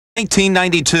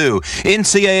1992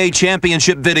 NCAA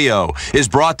Championship video is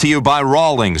brought to you by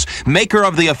Rawlings, maker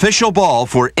of the official ball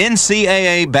for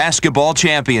NCAA basketball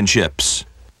championships.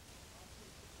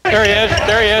 There he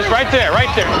is, right there.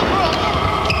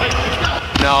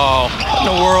 No, what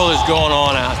in the world is going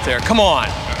on out there? Come on.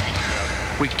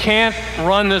 We can't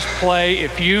run this play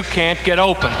if you can't get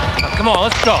open. Now, come on,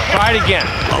 let's go. Try it again.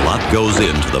 A lot goes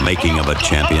into the making of a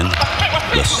champion.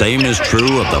 The same is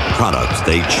true of the products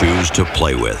they choose to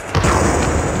play with.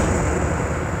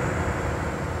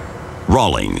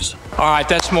 Rawlings. All right,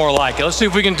 that's more like it. Let's see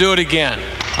if we can do it again.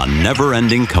 A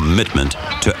never-ending commitment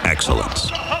to excellence.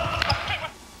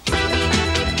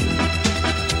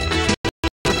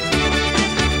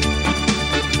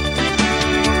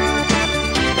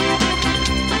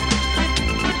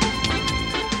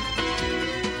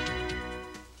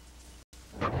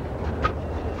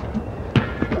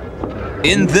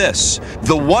 In this,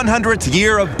 the 100th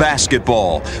year of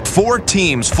basketball, 4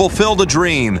 teams fulfilled a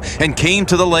dream and came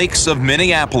to the lakes of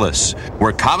Minneapolis,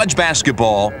 where college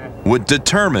basketball would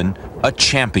determine a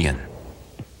champion.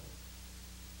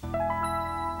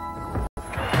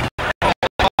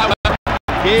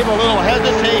 Gave a little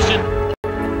hesitation.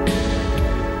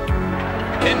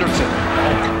 Henderson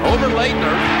over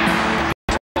Leitner.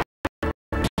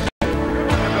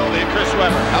 Chris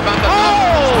Webber. How about the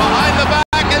numbers behind the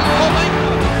back and pulling?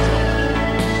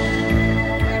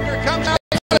 Leitner comes out.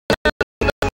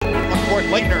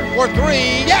 Leitner for 3.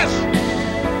 Yes!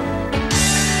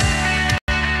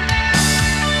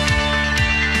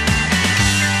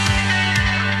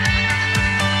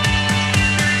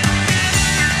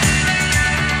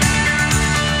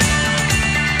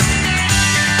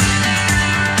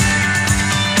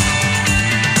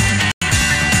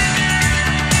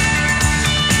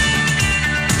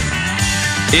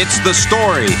 It's the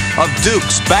story of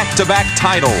Duke's back-to-back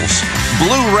titles.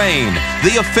 Blue Rain,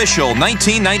 the official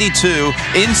 1992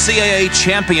 NCAA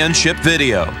championship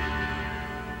video.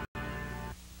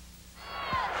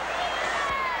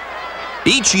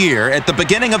 Each year, at the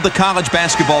beginning of the college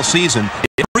basketball season,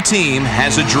 every team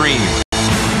has a dream.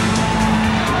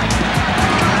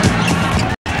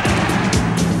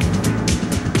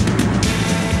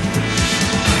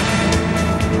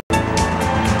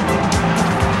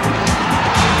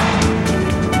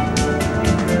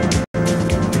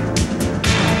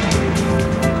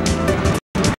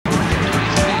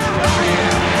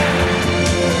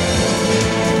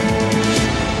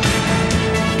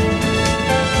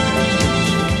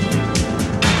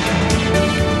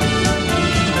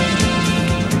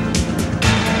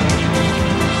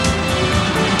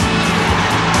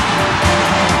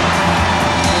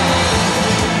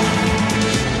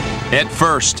 At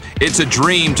first, it's a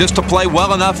dream just to play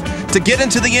well enough to get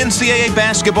into the NCAA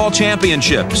basketball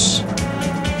championships.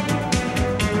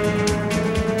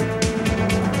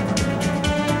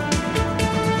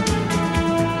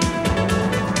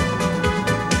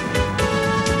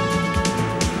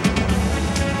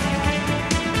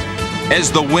 As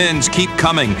the wins keep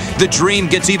coming, the dream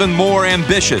gets even more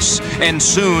ambitious, and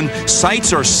soon,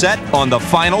 sights are set on the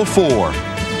Final Four.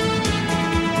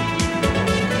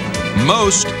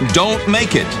 Most don't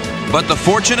make it, but the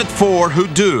fortunate 4 who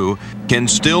do can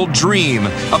still dream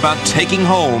about taking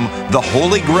home the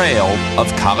holy grail of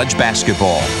college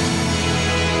basketball.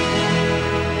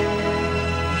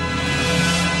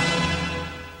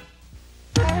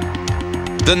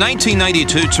 The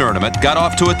 1992 tournament got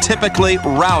off to a typically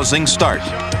rousing start.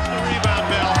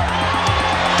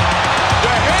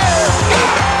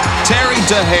 Terry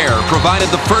DeHare provided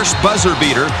the first buzzer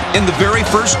beater in the very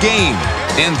first game.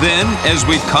 And then, as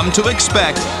we've come to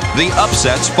expect, the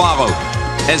upsets followed.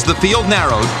 As the field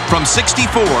narrowed from 64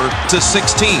 to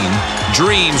 16,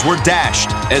 dreams were dashed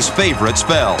as favorites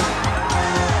fell.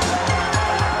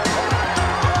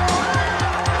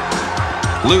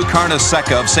 Lou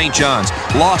Carnesecca of St. John's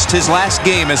lost his last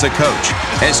game as a coach,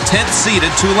 as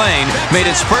 10th-seeded Tulane made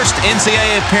its first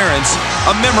NCAA appearance,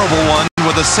 a memorable one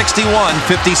with a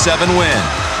 61-57 win.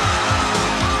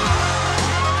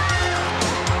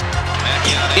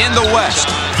 In the West,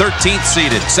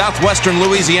 13th-seeded Southwestern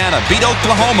Louisiana beat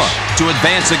Oklahoma to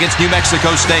advance against New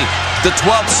Mexico State, the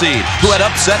 12th seed who had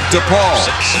upset DePaul.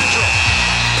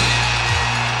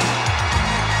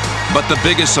 But the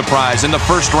biggest surprise in the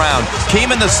first round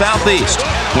came in the Southeast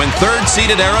when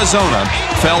 3rd-seeded Arizona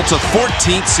fell to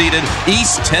 14th-seeded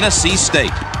East Tennessee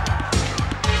State.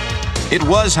 It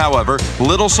was, however,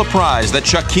 little surprise that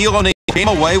Shaquille O'Neal came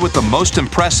away with the most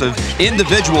impressive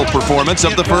individual performance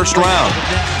of the first round.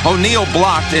 O'Neal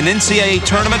blocked an NCAA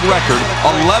tournament record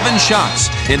 11 shots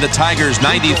in the Tigers'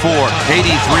 94-83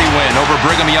 win over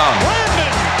Brigham Young.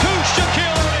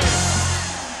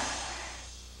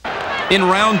 In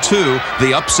round 2,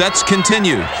 the upsets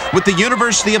continued, with the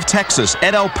University of Texas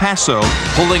at El Paso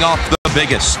pulling off the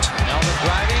biggest. Melvin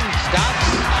driving, stops,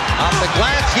 off the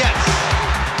glass, yes.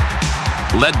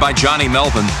 Led by Johnny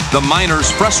Melvin, the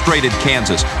Miners frustrated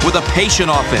Kansas with a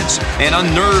patient offense and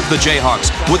unnerved the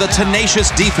Jayhawks with a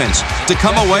tenacious defense to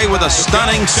come away with a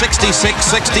stunning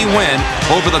 66-60 win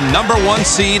over the #1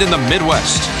 seed in the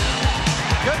Midwest.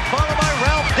 Good follow by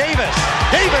Ralph Davis.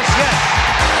 Davis, yes.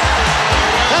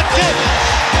 That's it.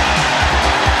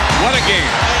 What a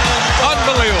game.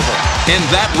 Unbelievable. And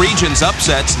that region's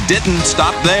upsets didn't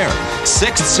stop there.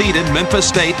 6th-seeded Memphis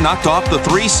State knocked off the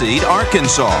 3-seed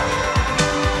Arkansas.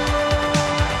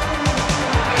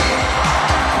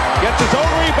 Gets his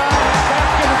own rebound.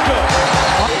 Basket is good.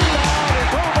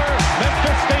 It's over.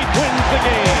 Memphis State wins the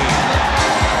game.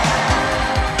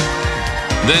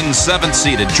 Then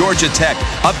 7th-seeded Georgia Tech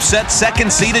upset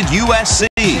 2nd-seeded USC.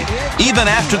 Even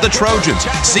after the Trojans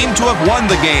seemed to have won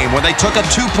the game when they took a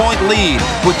 2-point lead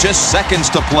with just seconds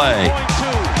to play.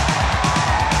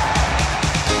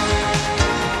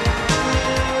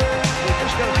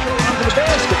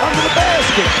 Under the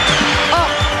basket. Up.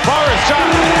 Forrest shot.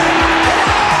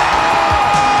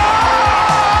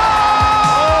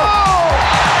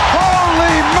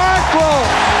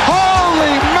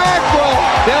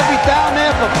 They'll be down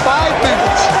there for 5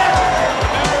 minutes.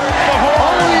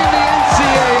 Only in the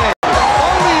NCAA.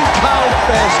 Only in college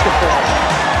basketball.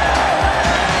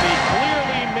 He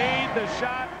clearly made the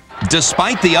shot.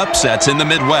 Despite the upsets in the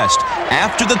Midwest,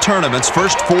 after the tournament's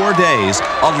first 4 days,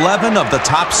 11 of the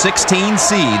top 16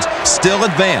 seeds still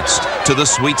advanced to the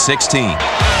Sweet 16.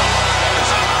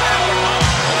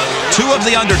 2 of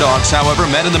the underdogs, however,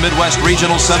 met in the Midwest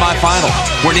Regional Semifinal,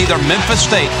 where neither Memphis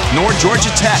State nor Georgia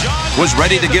Tech was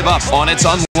ready to give up on its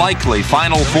unlikely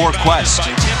Final Four quest.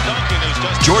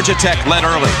 Georgia Tech led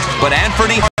early, but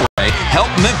Anthony Hardaway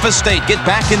helped Memphis State get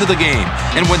back into the game,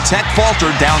 and when Tech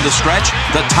faltered down the stretch,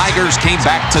 the Tigers came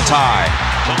back to tie.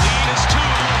 The lead is 2.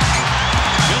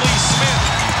 Billy Smith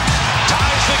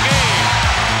ties the game.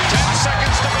 10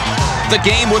 seconds to go. The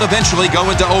game would eventually go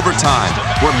into overtime,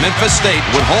 where Memphis State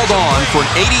would hold on for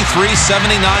an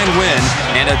 83-79 win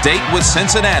and a date with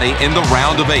Cincinnati in the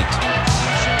round of 8.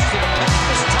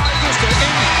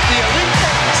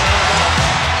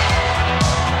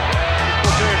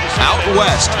 Out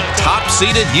west,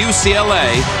 top-seeded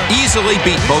UCLA easily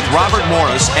beat both Robert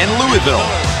Morris and Louisville,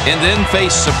 and then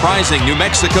faced surprising New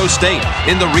Mexico State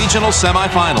in the regional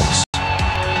semifinals.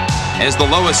 As the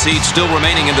lowest seed still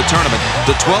remaining in the tournament,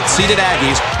 the 12th-seeded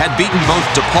Aggies had beaten both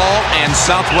DePaul and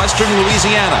Southwestern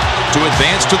Louisiana to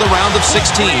advance to the round of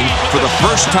 16 for the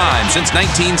first time since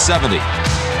 1970.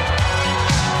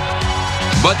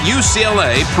 But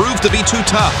UCLA proved to be too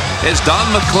tough as Don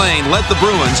McClain led the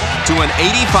Bruins to an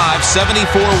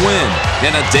 85-74 win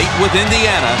and a date with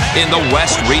Indiana in the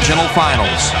West Regional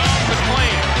Finals.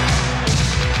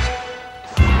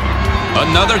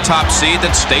 Another top seed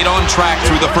that stayed on track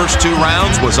through the first 2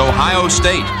 rounds was Ohio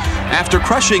State. After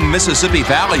crushing Mississippi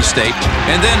Valley State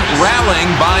and then rallying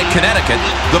by Connecticut,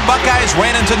 the Buckeyes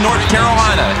ran into North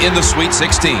Carolina in the Sweet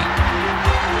 16.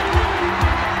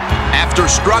 After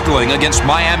struggling against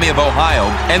Miami of Ohio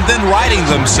and then righting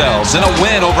themselves in a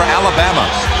win over Alabama,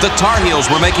 the Tar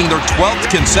Heels were making their 12th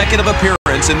consecutive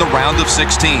appearance in the round of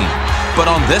 16. But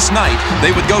on this night,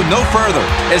 they would go no further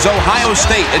as Ohio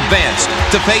State advanced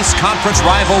to face conference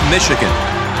rival Michigan.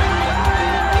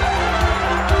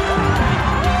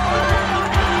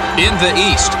 In the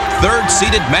East,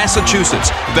 3rd-seeded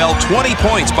Massachusetts fell 20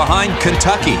 points behind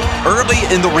Kentucky early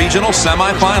in the regional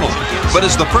semifinal. But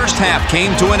as the first half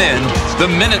came to an end, the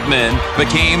Minutemen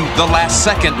became the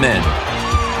last-second men.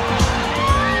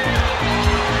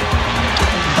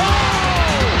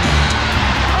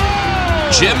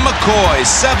 Jim McCoy's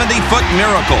 70-foot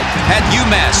miracle had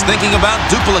UMass thinking about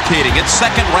duplicating its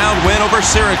second-round win over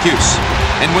Syracuse.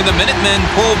 And when the Minutemen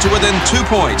pulled to within 2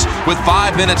 points with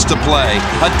 5 minutes to play,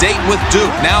 a date with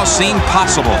Duke now seemed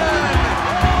possible.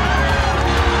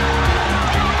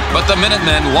 But the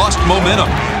Minutemen lost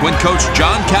momentum when coach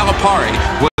John Calipari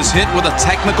was hit with a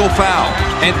technical foul,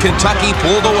 and Kentucky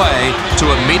pulled away to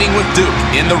a meeting with Duke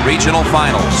in the regional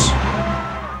finals.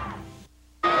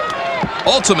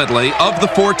 Ultimately, of the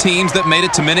 4 teams that made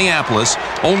it to Minneapolis,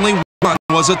 only one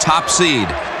was a top seed,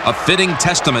 a fitting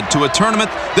testament to a tournament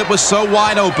that was so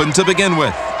wide open to begin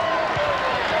with.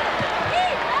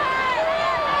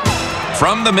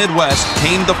 From the Midwest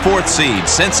came the 4th seed,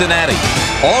 Cincinnati.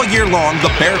 All year long,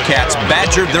 the Bearcats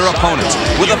badgered their opponents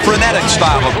with a frenetic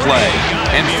style of play,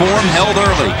 and form held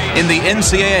early in the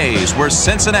NCAAs, where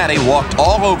Cincinnati walked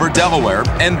all over Delaware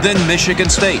and then Michigan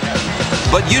State.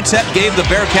 But UTEP gave the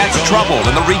Bearcats trouble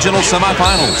in the regional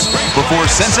semifinals before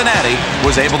Cincinnati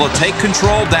was able to take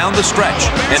control down the stretch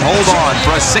and hold on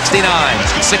for a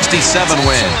 69-67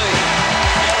 win.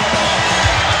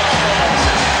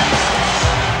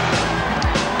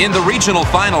 In the regional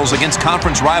finals against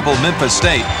conference rival Memphis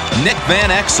State, Nick Van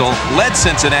Exel led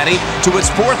Cincinnati to its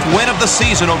 4th win of the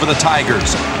season over the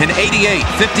Tigers, an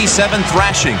 88-57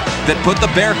 thrashing that put the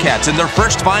Bearcats in their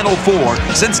first Final Four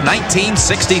since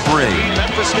 1963.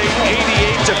 Memphis State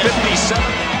 88-57.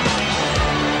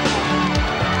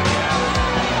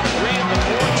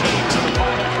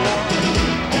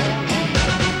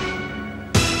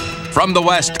 From the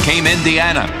West came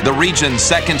Indiana, the region's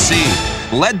 2nd seed.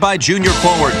 Led by junior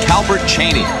forward Calbert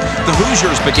Chaney, the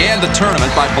Hoosiers began the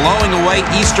tournament by blowing away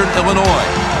Eastern Illinois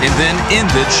and then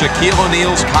ended Shaquille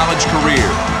O'Neal's college career.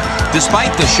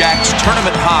 Despite the Shaq's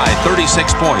tournament-high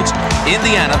 36 points,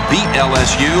 Indiana beat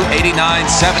LSU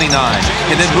 89-79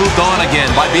 and then moved on again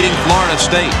by beating Florida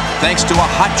State thanks to a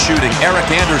hot-shooting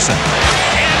Eric Anderson.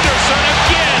 Anderson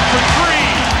again for 3.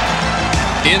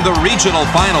 In the regional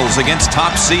finals against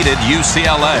top-seeded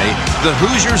UCLA, the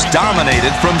Hoosiers dominated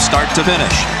from start to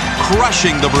finish,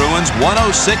 crushing the Bruins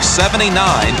 106-79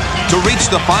 to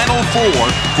reach the Final Four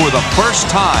for the first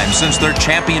time since their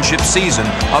championship season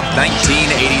of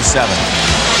 1987.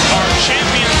 Are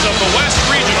champions of the West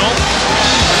Regional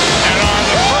and are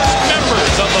the first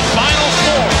members of the Final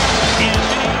Four.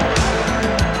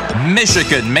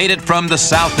 Michigan made it from the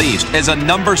Southeast as a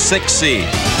number 6 seed.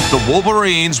 The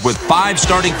Wolverines, with 5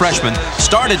 starting freshmen,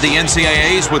 started the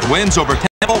NCAAs with wins over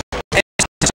Temple and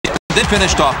then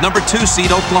finished off number 2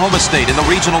 seed Oklahoma State in the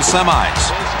regional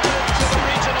semis.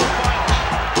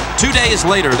 2 days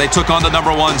later, they took on the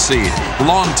number 1 seed,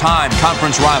 longtime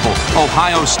conference rival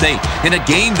Ohio State, in a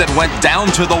game that went down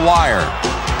to the wire.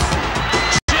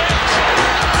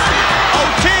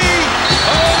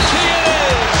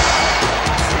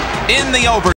 In the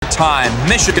overtime,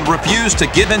 Michigan refused to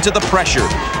give in to the pressure,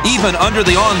 even under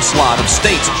the onslaught of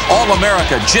State's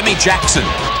All-America Jimmy Jackson.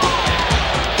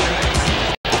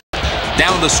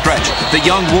 Down the stretch, the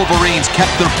young Wolverines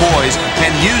kept their poise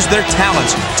and used their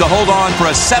talents to hold on for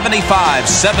a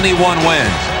 75-71 win.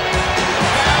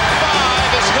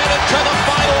 5 is headed to the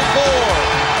Final Four.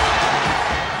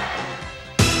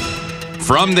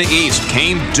 From the East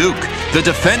came Duke, the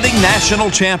defending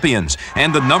national champions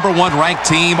and the number 1 ranked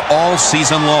team all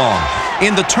season long.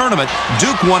 In the tournament,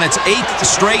 Duke won its 8th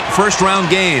straight first-round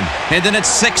game and then its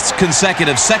 6th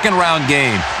consecutive second-round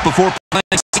game before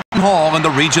playing Seton Hall in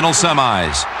the regional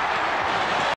semis.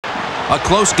 A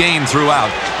close game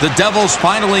throughout, the Devils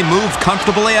finally moved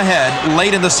comfortably ahead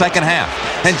late in the second half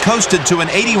and coasted to an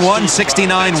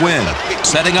 81-69 win,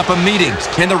 setting up a meeting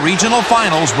in the regional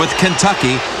finals with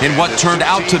Kentucky in what turned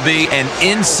out to be an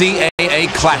NCAA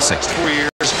classic. 4 years,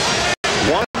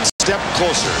 1 step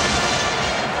closer.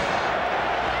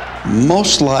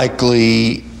 Most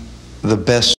likely the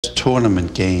best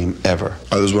tournament game ever.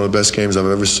 It was one of the best games I've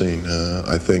ever seen.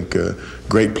 I think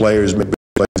great players make big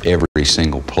plays. Every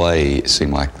single play, it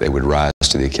seemed like they would rise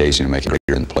to the occasion and make it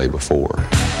bigger than the play before.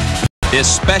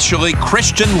 Especially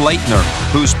Christian Laettner,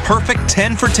 whose perfect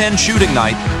 10-for-10 shooting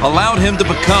night allowed him to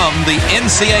become the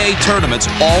NCAA tournament's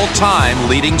all-time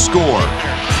leading scorer.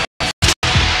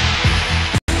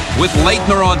 With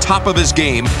Laettner on top of his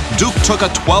game, Duke took a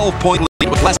 12-point lead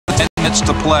with less than 10 minutes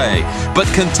to play. But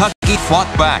Kentucky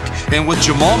fought back, and with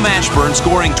Jamal Mashburn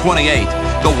scoring 28,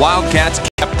 the Wildcats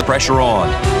kept the pressure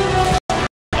on.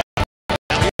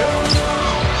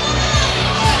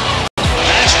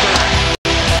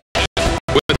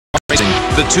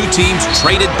 The two teams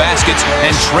traded baskets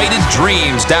and traded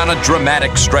dreams down a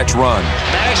dramatic stretch run.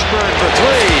 Mashburn for 3.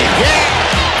 Yeah!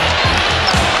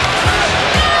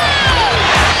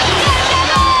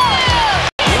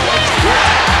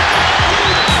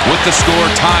 With the score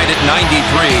tied at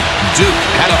 93, Duke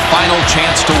had a final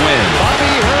chance to win.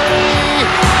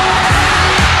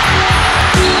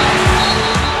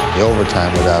 The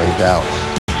overtime, without a doubt,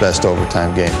 best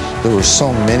overtime game. There were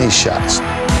so many shots.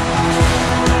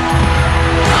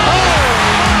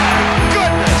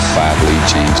 5 lead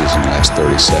changes in the last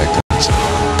 30 seconds.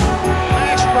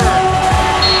 Mashburn.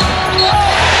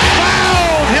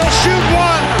 Fouled! He'll shoot 1.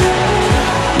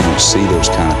 You don't see those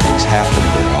kind of things happen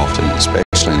very often,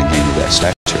 especially in a game of that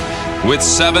stature. With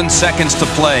 7 seconds to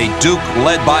play, Duke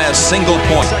led by a single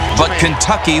point, but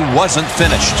Kentucky wasn't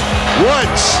finished.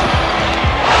 Woods.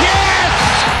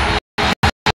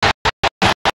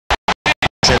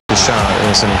 Shot, and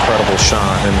it's an incredible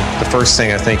shot, and the first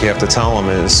thing I think you have to tell them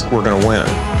is we're going to win.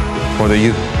 Whether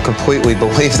you completely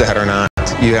believe that or not,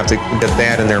 you have to get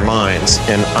that in their minds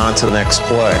and on to the next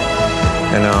play.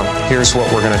 and here's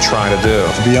what we're going to try to do.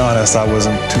 To be honest, I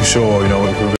wasn't too sure, if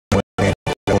we were going to win.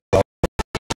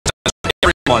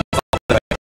 Everyone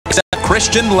except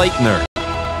Christian Laettner.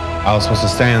 I was supposed to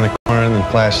stand in the corner and then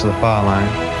flash to the foul line.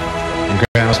 And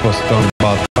Grant was supposed to throw the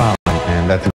ball to the foul line, and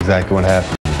that's exactly what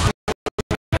happened.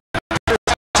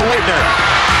 Laettner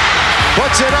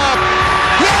puts it up.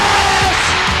 Yes!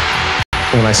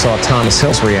 When I saw Thomas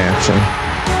Hill's reaction,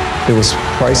 it was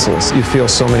priceless. You feel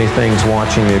so many things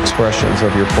watching the expressions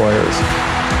of your players.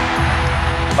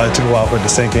 It took a while for it to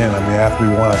sink in. After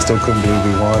we won, I still couldn't believe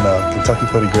we won. Kentucky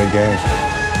played a great game.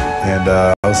 And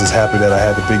I was just happy that I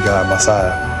had the big guy on my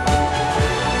side.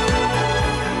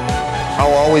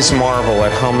 I'll always marvel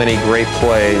at how many great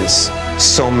plays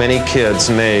so many kids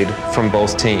made from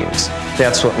both teams.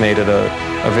 That's what made it a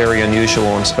very unusual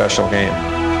and special game.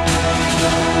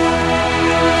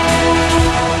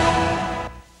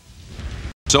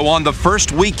 So on the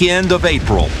first weekend of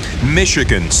April,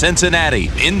 Michigan, Cincinnati,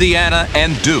 Indiana,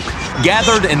 and Duke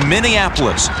gathered in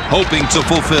Minneapolis, hoping to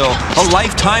fulfill a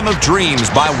lifetime of dreams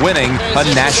by winning a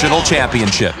national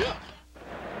championship.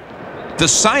 The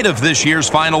site of this year's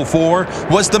Final Four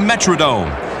was the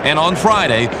Metrodome, and on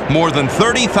Friday, more than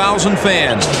 30,000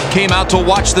 fans came out to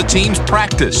watch the teams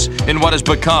practice in what has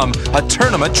become a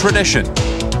tournament tradition.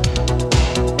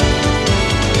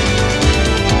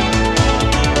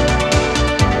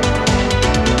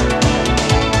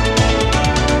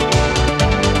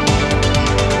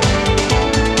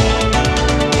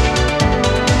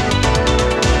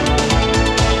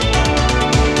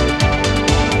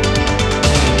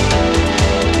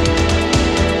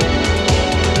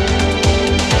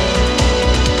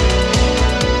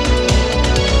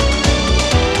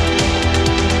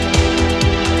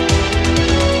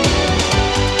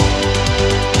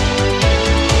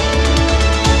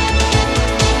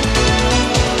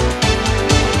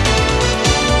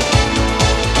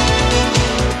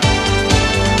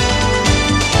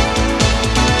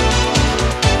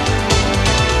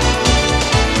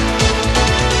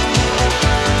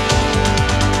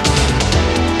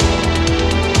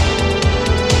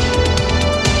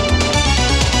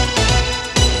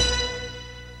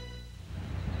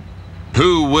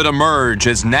 Who would emerge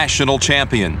as national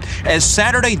champion? As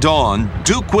Saturday dawned,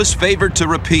 Duke was favored to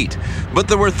repeat, but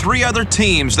there were three other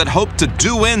teams that hoped to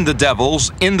do in the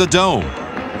Devils in the Dome.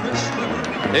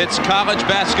 It's college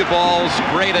basketball's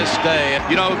greatest day.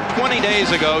 20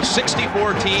 days ago,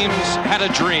 64 teams had a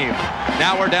dream.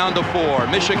 Now we're down to 4.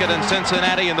 Michigan and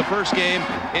Cincinnati in the first game.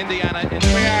 Indiana.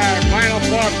 We are Final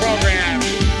Four program.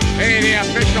 Hey, the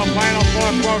official Final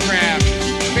Four program.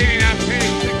 Speeding up.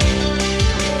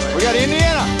 We got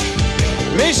Indiana,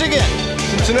 Michigan,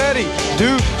 Cincinnati,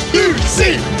 Duke,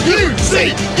 UC.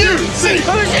 Cincinnati!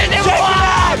 Indiana!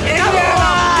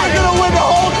 We're gonna win the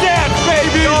whole dance,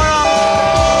 baby!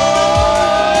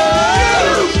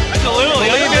 Absolutely.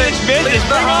 Unfinished business.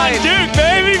 Bring on Duke,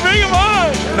 baby. Bring him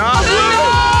on.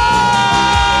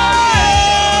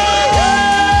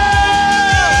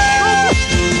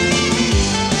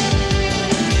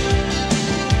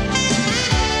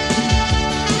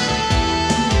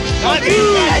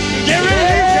 Get rid of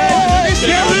these guys!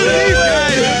 Get rid of these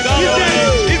guys!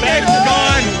 These guys are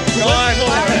gone!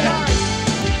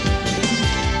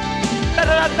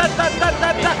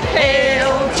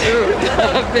 Hail to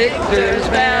the victors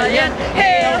valiant!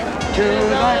 Hail to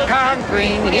the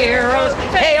conquering heroes!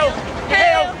 Hail,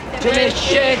 hail to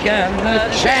Michigan, the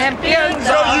champions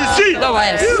of the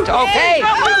West! Okay,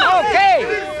 okay!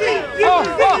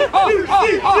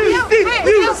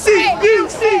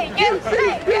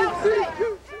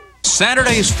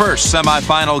 Saturday's first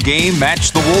semifinal game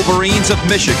matched the Wolverines of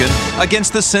Michigan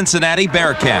against the Cincinnati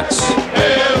Bearcats.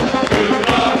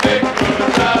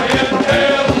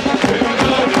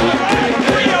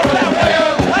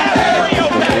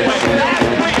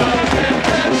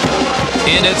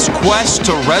 In its quest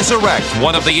to resurrect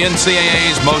one of the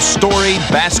NCAA's most storied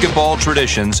basketball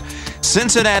traditions,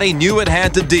 Cincinnati knew it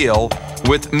had to deal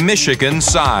with Michigan's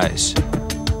size.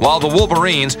 While the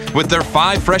Wolverines, with their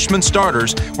 5 freshman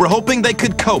starters, were hoping they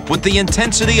could cope with the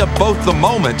intensity of both the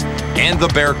moment and the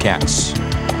Bearcats.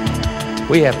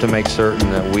 We have to make certain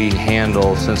that we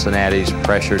handle Cincinnati's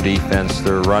pressure defense,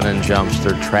 their run and jumps,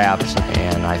 their traps,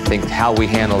 and I think how we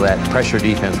handle that pressure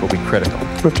defense will be critical. We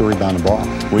have to rebound the ball.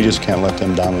 We just can't let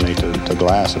them dominate the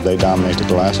glass. If they dominate the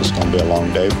glass, it's going to be a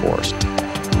long day for us.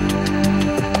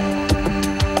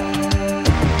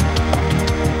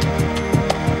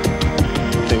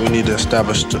 I think we need to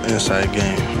establish the inside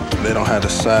game. They don't have the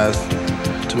size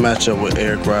to match up with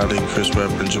Eric Riley, Chris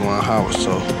Webber, and Juwan Howard,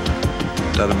 so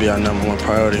That'll be our #1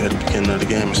 priority at the beginning of the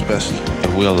game, especially.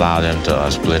 If we allow them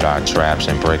to split our traps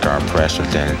and break our pressure,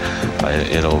 then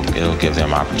it'll give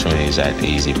them opportunities at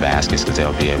easy baskets because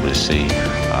they'll be able to see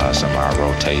some of our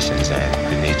rotations, and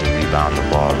we need to rebound the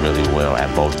ball really well at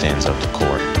both ends of the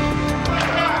court.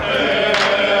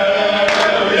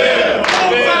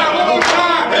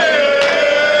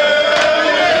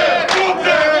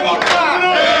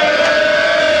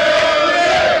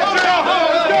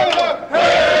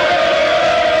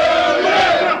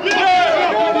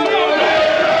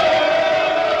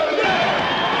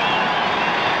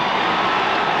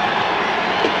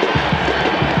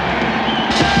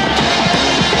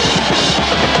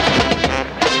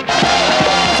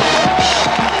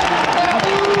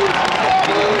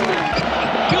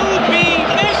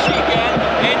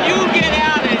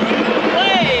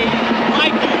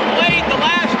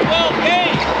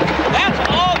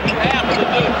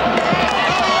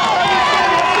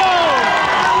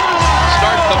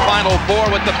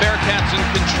 With the Bearcats in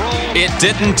control. It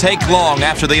didn't take long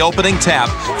after the opening tap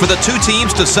for the two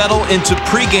teams to settle into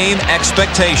pregame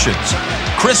expectations.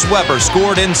 Chris Webber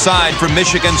scored inside for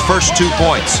Michigan's first 2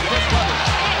 points.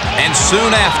 And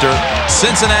soon after,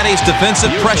 Cincinnati's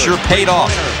defensive pressure paid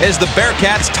off as the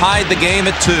Bearcats tied the game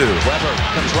at 2. Webber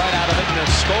comes right out of it and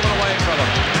it's stolen away from him.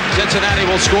 Cincinnati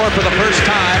will score for the first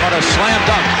time on a slam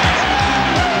dunk.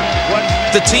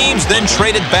 The teams then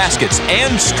traded baskets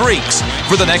and streaks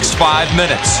for the next 5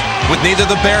 minutes, with neither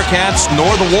the Bearcats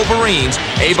nor the Wolverines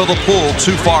able to pull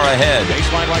too far ahead.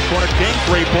 Baseline right corner, King,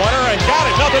 three-pointer, and got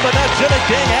it. Nothing but that. Jimmy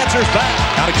King answers back.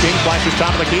 Now to King, flashes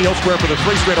top of the key. He'll square for the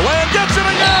three straight away and gets it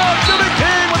again. Jimmy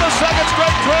King with a second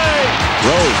straight tray.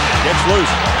 Rose gets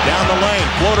loose. Down the lane.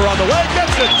 Floater on the way.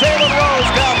 Gets it. Jalen Rose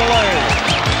down the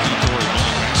lane.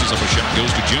 Up a shot, goes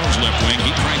to Jones left wing.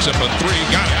 He cranks up a three.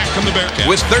 Got it back from the Bearcats.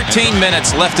 With 13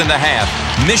 minutes left in the half,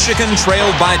 Michigan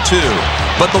trailed by 2,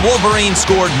 but the Wolverines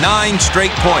scored 9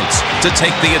 straight points to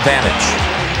take the advantage.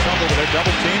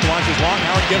 Double team, launches long.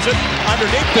 Howard gives it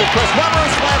underneath to Chris Webber,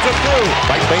 slams it through.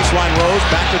 Right baseline, Rose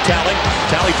back to Talley.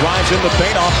 Talley drives in the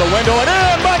paint off the window and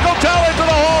in. Michael Talley to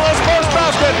the hole. His first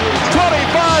basket.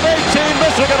 25-18.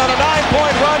 Michigan on a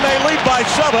 9-point run. They lead by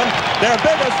 7. Their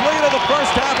biggest lead of the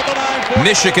first half of the 9-point.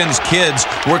 Michigan's kids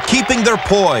were keeping their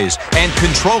poise and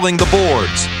controlling the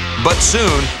boards. But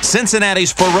soon,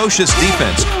 Cincinnati's ferocious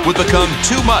defense would become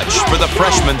too much for the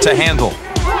freshmen to handle.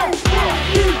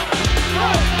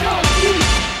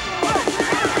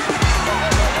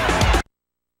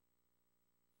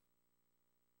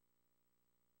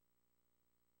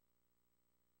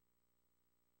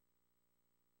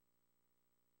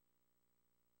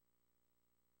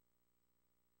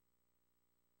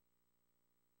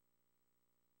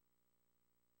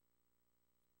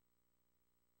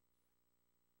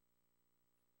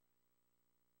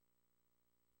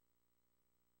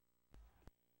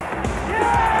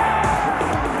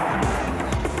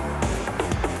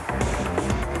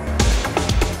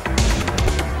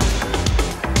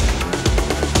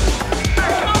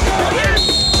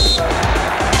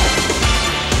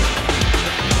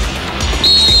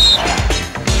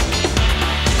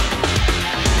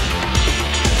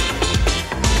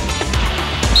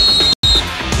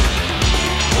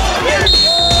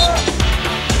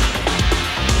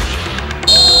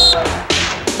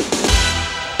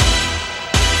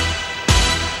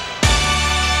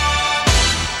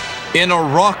 In a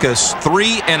raucous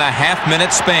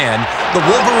 3.5-minute span, the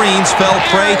Wolverines fell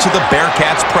prey to the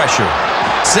Bearcats' pressure.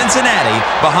 Cincinnati,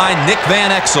 behind Nick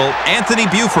Van Exel, Anthony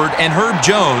Buford, and Herb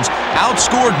Jones,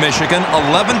 outscored Michigan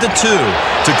 11-2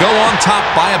 to go on top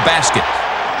by a basket.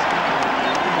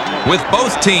 With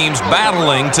both teams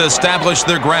battling to establish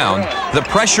their ground, the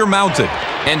pressure mounted,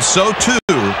 and so too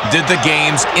did the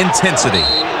game's intensity.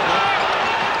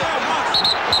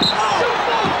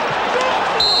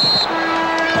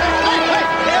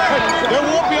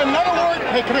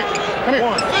 Come here.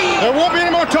 There won't be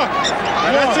any more talking.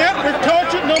 That's it. We've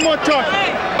taught you. No more talking.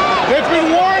 They've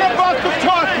been warned about the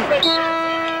talking.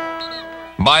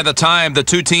 By the time the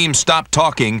two teams stopped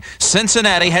talking,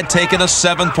 Cincinnati had taken a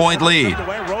 7-point lead.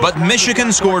 But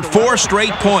Michigan scored 4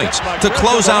 straight points to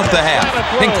close out the half,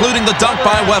 including the dunk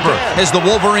by Webber as the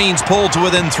Wolverines pulled to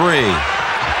within 3.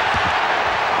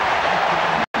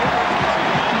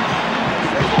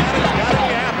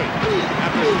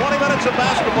 Of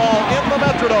basketball in the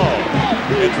Metrodome.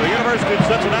 It's the University of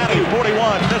Cincinnati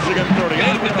 41, Michigan 38.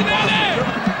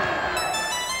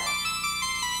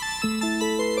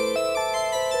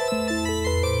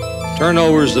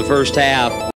 Turnovers the first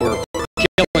half were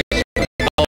killing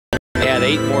us. They had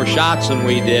 8 more shots than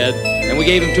we did, and we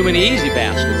gave them too many easy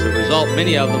baskets. As a result,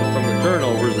 many of them from the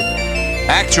turnovers.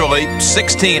 Actually,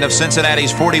 16 of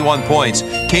Cincinnati's 41 points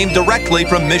came directly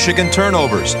from Michigan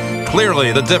turnovers.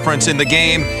 Clearly the difference in the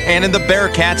game and in the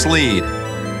Bearcats' lead.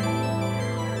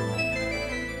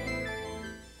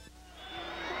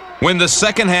 When the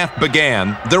second half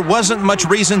began, there wasn't much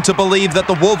reason to believe that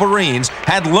the Wolverines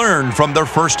had learned from their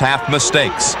first half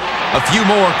mistakes. A few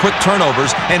more quick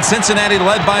turnovers, and Cincinnati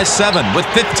led by 7 with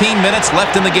 15 minutes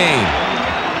left in the game.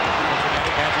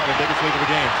 The biggest lead of the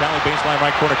game. Tally baseline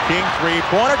right corner. King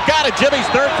three-pointer. Got it. Jimmy's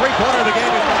third three-pointer of the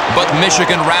game. But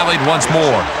Michigan rallied once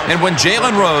more, and when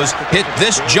Jalen Rose hit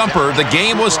this jumper, the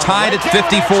game was tied at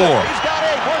 54.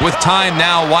 With time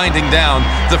now winding down,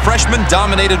 the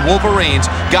freshman-dominated Wolverines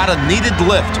got a needed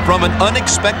lift from an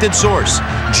unexpected source,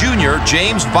 junior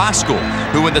James Voskuhl,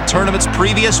 who in the tournament's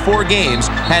previous 4 games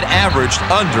had averaged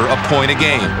under a point a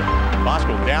game.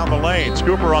 Voskuhl down the lane.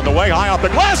 Scooper on the way, high off the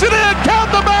glass, and in! Count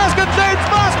the basket, James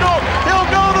Voskuhl! He'll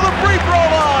go to the free throw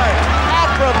line!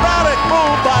 Acrobatic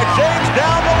move by James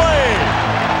down the lane!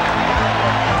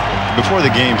 Before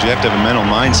the games, you have to have a mental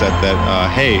mindset that,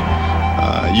 hey,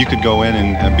 you could go in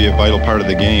and be a vital part of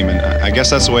the game. And I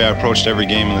guess that's the way I approached every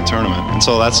game in the tournament. And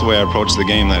so that's the way I approached the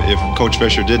game, that if Coach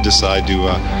Fisher did decide to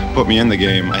put me in the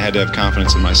game, I had to have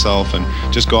confidence in myself and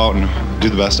just go out and do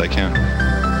the best I can.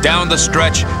 Down the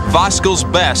stretch, Voskuhl's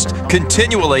best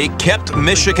continually kept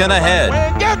Michigan ahead.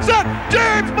 Wing gets it!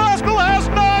 James Voskuhl has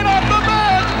 9 off the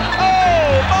bench!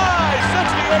 Oh my!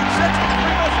 68-63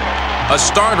 Michigan! A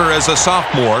starter as a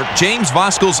sophomore, James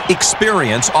Voskuhl's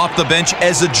experience off the bench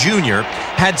as a junior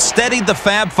had steadied the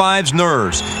Fab Five's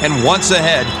nerves, and once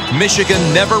ahead, Michigan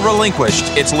never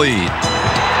relinquished its lead.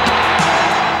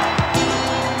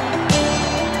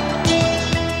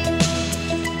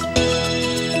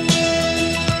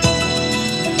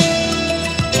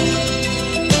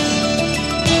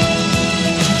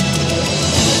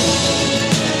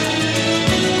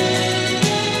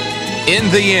 In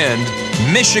the end,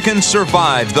 Michigan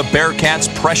survived the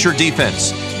Bearcats' pressure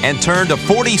defense and turned a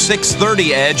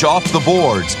 46-30 edge off the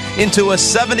boards into a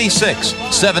 76-72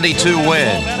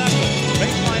 win.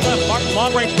 Baseline left, Martin,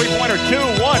 long-range three-pointer,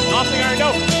 2-1, off the iron,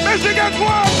 no. Michigan's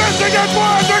won! Michigan's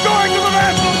won! They're going to the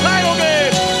national title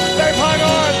game! They've hung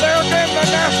on! They're in the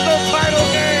national title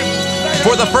game!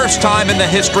 For the first time in the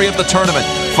history of the tournament,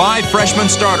 5 freshman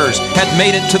starters had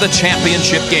made it to the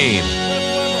championship game.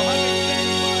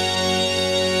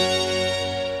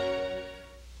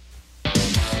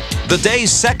 The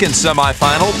day's second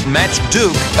semifinal matched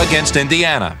Duke against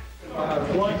Indiana.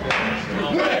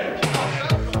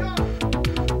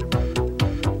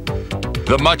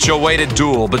 The much-awaited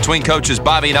duel between coaches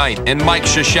Bobby Knight and Mike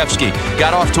Krzyzewski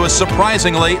got off to a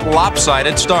surprisingly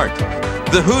lopsided start.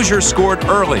 The Hoosiers scored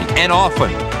early and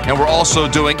often, and were also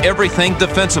doing everything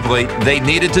defensively they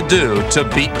needed to do to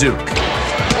beat Duke.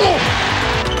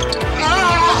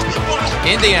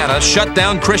 Indiana shut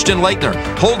down Christian Laettner,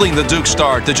 holding the Duke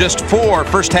star to just 4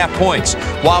 first-half points,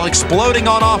 while exploding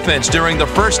on offense during the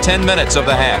first 10 minutes of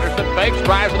the half. Anderson fakes,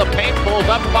 drives in the paint, pulls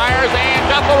up, fires, and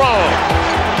got the roll.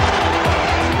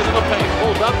 Into the paint,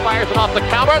 pulls up, fires it off the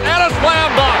counter, and a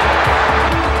slam dunk.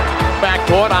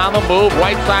 Backcourt on the move,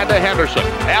 right side to Henderson.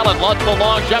 Allen lets the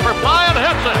long jumper fly and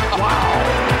hits it.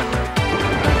 Wow.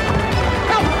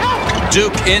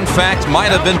 Duke, in fact,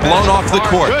 might have been blown off the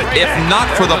court, if not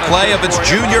for the play of its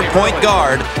junior point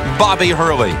guard, Bobby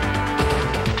Hurley.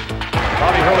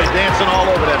 Bobby Hurley's dancing all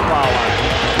over that foul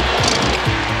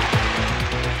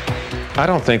line. I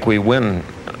don't think we win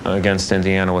against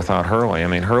Indiana without Hurley. I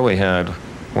mean, Hurley had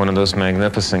one of those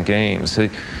magnificent games.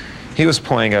 He was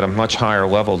playing at a much higher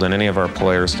level than any of our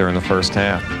players during the first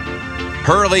half.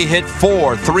 Hurley hit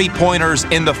 4 three-pointers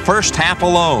in the first half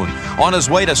alone, on his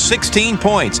way to 16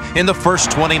 points in the first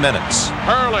 20 minutes.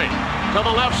 Hurley to the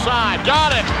left side,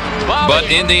 got it. Bobby. But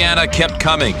Indiana kept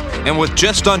coming, and with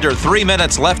just under 3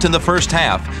 minutes left in the first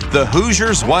half, the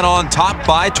Hoosiers went on top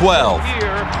by 12. Here,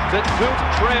 the Duke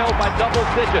trailed by double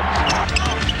digits.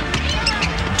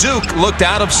 Duke looked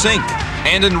out of sync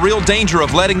and in real danger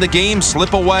of letting the game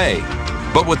slip away.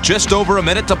 But with just over a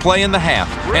minute to play in the half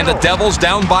and the Devils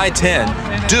down by 10,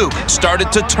 Duke started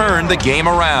to turn the game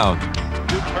around.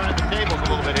 Duke turning the tables a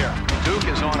little bit here. Duke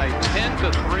is on a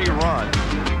 10-3 run.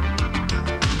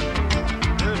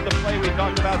 Here's the play we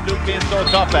talked about Duke being so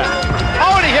tough at.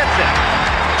 Oh, and he hits it!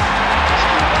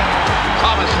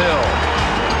 Thomas Hill.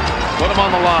 Put him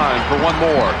on the line for one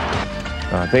more.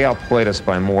 They outplayed us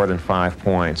by more than 5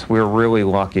 points. We were really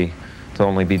lucky to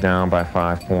only be down by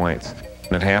 5 points.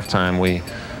 At halftime, we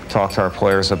talked to our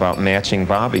players about matching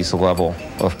Bobby's level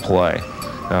of play,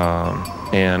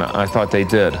 and I thought they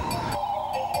did.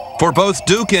 For both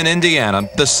Duke and Indiana,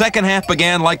 the second half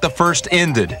began like the first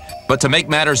ended, But to make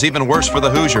matters even worse for the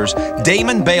Hoosiers,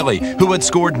 Damon Bailey, who had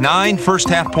scored 9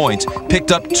 first-half points,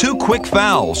 picked up 2 quick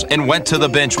fouls and went to the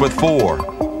bench with 4.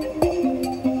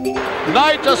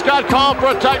 Knight just got called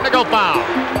for a technical foul.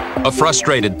 A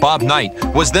frustrated Bob Knight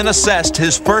was then assessed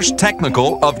his first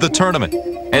technical of the tournament,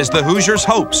 as the Hoosiers'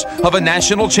 hopes of a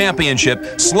national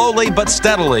championship slowly but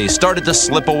steadily started to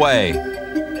slip away.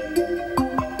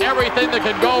 Everything that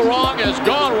can go wrong has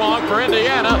gone wrong for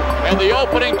Indiana in the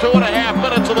opening 2.5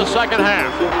 minutes of the second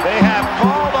half. They have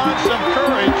called on some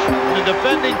courage. The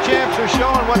defending champs are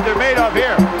showing what they're made of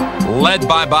here. Led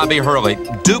by Bobby Hurley,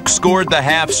 Duke scored the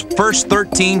half's first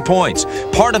 13 points,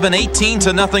 part of an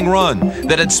 18-0 run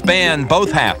that had spanned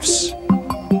both halves.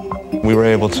 We were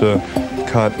able to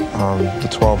cut the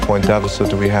 12-point deficit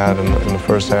that we had in the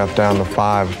first half down to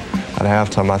 5 at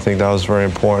halftime. I think that was very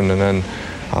important. And then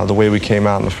the way we came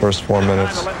out in the first 4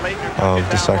 minutes of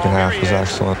the second half was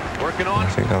excellent.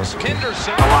 I think that was the key. Draws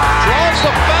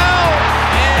the foul,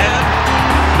 and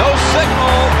no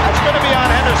signal. That's going to be on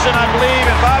Henderson, I believe,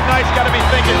 and Bob Knight's got to be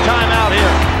thinking timeout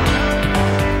here.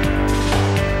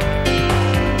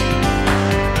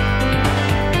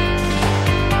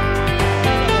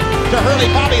 To Hurley,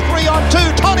 Bobby,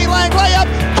 3-on-2, Tony Lang layup,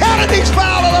 Kennedy's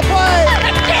foul of the play.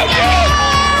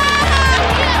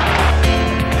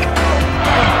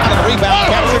 Out of the rebound,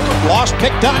 captured, lost,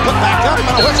 picked up, put back up, and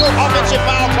a whistle, offensive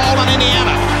foul call on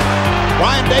Indiana.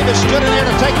 Ryan Davis stood in there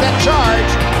to take that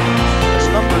charge. It's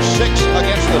number 6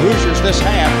 against the Hoosiers this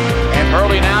half. And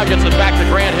Hurley now gets it back to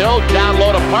Grant Hill, down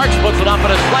low to Parks, puts it up in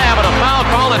a slam, and a foul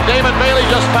call, and Damon Bailey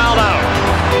just fouled out.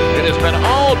 It has been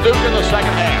all Duke in the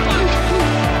second half.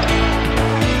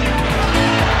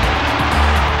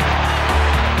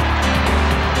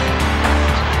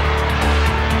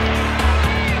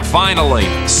 Finally,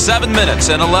 7 minutes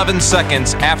and 11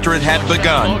 seconds after it had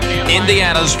begun,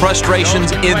 Indiana's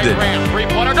frustrations ended.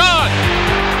 Three-pointer good.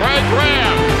 Greg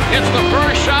Graham hits the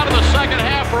first shot of the second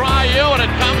half for IU, and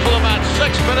it comes with about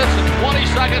 6 minutes and 20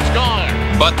 seconds gone.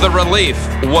 But the relief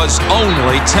was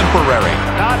only temporary.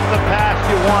 Not the pass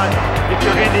you want if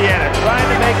you're Indiana. Trying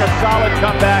to make a solid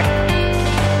comeback.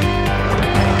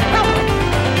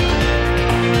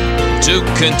 Duke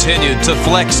continued to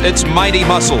flex its mighty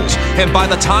muscles, and by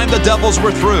the time the Devils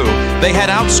were through, they had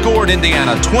outscored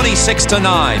Indiana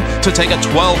 26-9 to take a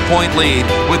 12-point lead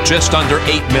with just under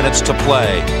 8 minutes to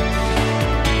play.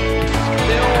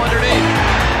 Still underneath.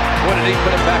 What did he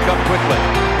put it back up quickly?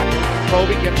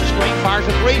 Kobe gets a screen, fires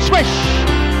a 3, swish!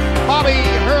 Bobby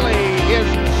Hurley, his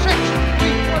 6th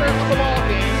three-pointer of the ball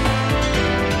game.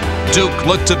 Duke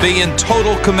looked to be in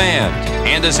total command,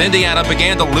 and as Indiana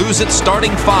began to lose its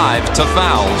starting 5 to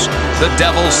fouls, the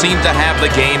Devils seemed to have the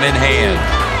game in hand.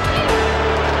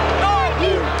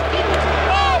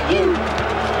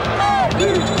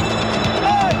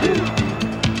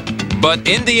 But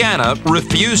Indiana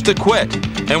refused to quit,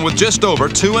 and with just over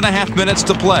 2.5 minutes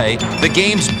to play, the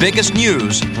game's biggest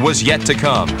news was yet to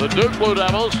come. The Duke Blue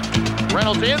Devils,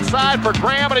 Reynolds inside for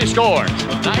Graham, and he scores.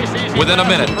 Nice, easy. Within a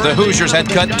minute, the Hoosiers had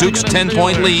cut Duke's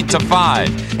 10-point lead to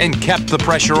 5 and kept the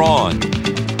pressure on.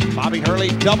 Bobby Hurley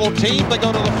double team. They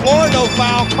go to the floor. No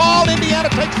foul called. Indiana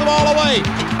takes the ball away.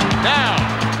 Now,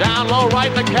 down low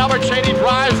right to Calvert. Cheney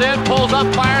drives in, pulls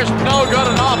up, fires. No good,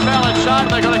 an off-balance shot.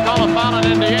 They're going to call a foul on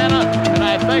Indiana, and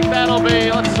I think that'll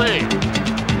be, let's see.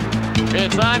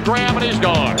 It's on Graham, and he's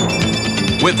gone.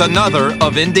 With another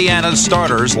of Indiana's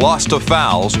starters lost to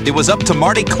fouls, it was up to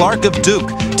Marty Clark of Duke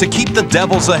to keep the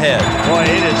Devils ahead. Boy,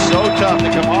 it is so tough to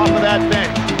come off of that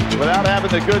bench without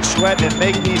having the good sweat and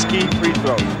make these key free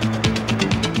throws.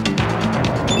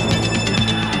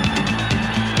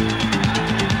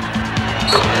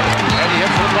 And he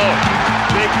hits the low.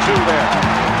 Big 2 there.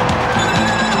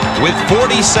 With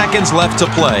 40 seconds left to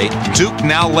play, Duke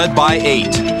now led by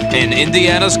 8, and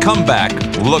Indiana's comeback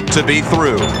looked to be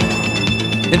through.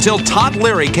 Until Todd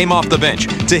Leary came off the bench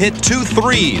to hit 2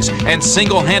 threes and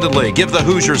single-handedly give the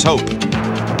Hoosiers hope.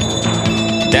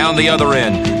 Down the other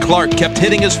end, Clark kept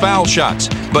hitting his foul shots,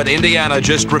 but Indiana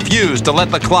just refused to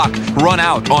let the clock run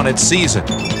out on its season.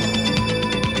 Leary,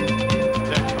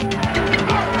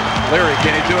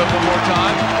 can he do it one more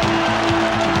time?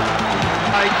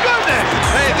 My goodness!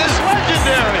 Hey, this is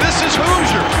legendary! This is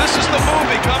Hoosiers. This is the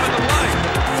movie coming to life.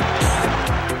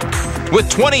 With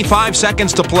 25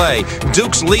 seconds to play,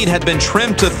 Duke's lead had been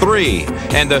trimmed to 3,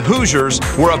 and the Hoosiers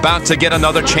were about to get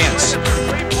another chance.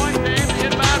 Three-point game,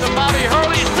 inbound to Bobby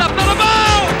Hurley, stepped on the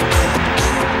ball!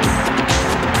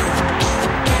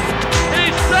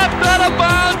 He stepped out of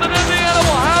bounds, and Indiana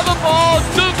will have the ball.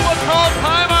 Duke will call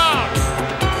timeout.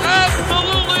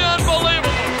 Absolutely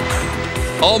unbelievable.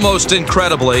 Almost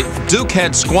incredibly, Duke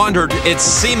had squandered its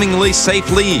seemingly safe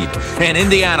lead, and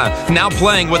Indiana, now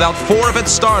playing without 4 of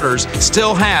its starters,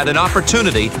 still had an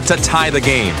opportunity to tie the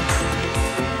game.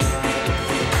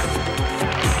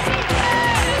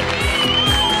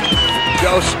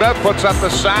 Joe Smith puts up the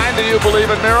sign. Do you believe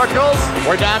in miracles?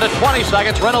 We're down to 20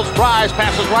 seconds. Reynolds tries,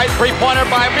 passes right, three-pointer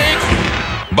by Meeks.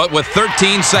 But with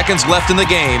 13 seconds left in the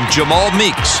game, Jamal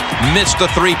Meeks missed a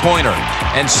three-pointer.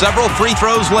 And several free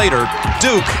throws later,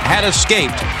 Duke had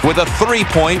escaped with a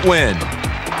 3-point win.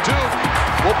 Duke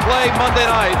will play Monday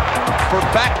night for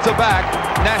back-to-back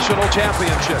national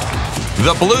championships.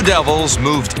 The Blue Devils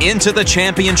moved into the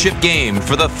championship game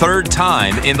for the 3rd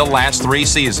time in the last 3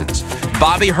 seasons.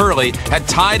 Bobby Hurley had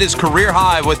tied his career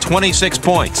high with 26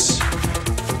 points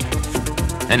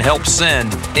and helped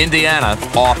send Indiana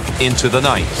off into the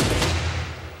night.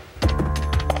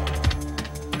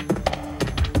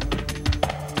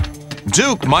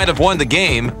 Duke might have won the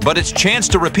game, but its chance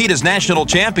to repeat as national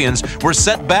champions were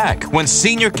set back when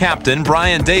senior captain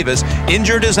Brian Davis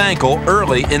injured his ankle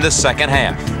early in the second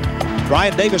half.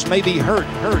 Brian Davis may be hurt.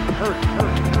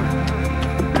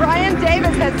 Brian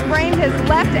Davis has sprained his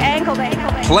left ankle.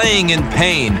 Playing in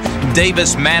pain,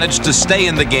 Davis managed to stay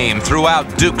in the game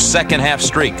throughout Duke's second half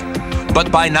streak. But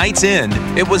by night's end,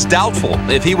 it was doubtful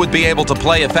if he would be able to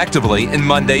play effectively in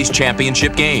Monday's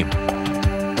championship game.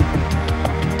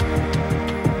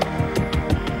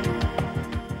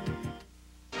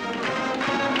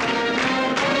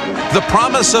 The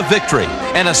promise of victory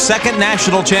and a second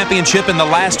national championship in the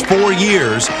last 4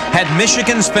 years had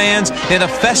Michigan's fans in a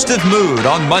festive mood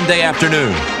on Monday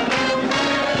afternoon.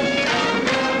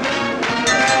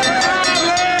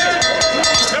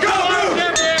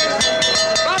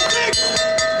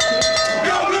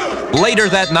 Later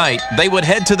that night, they would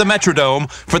head to the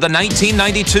Metrodome for the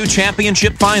 1992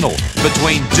 championship final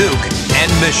between Duke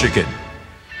and Michigan.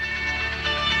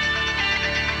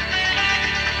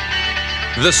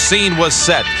 The scene was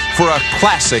set for a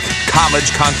classic college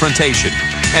confrontation,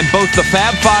 and both the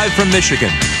Fab Five from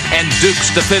Michigan and Duke's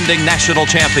defending national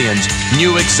champions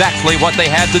knew exactly what they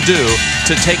had to do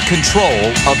to take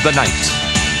control of the night.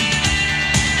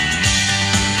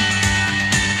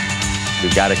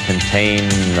 We've got to contain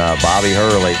Bobby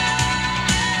Hurley.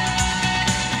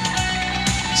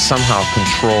 Somehow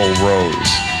control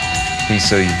Rose. He's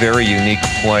a very unique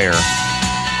player.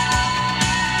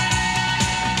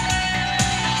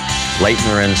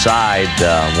 Leitner inside,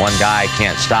 one guy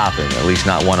can't stop him, at least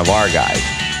not one of our guys.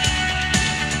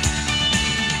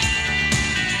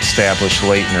 Established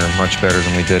Leitner much better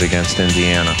than we did against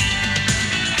Indiana.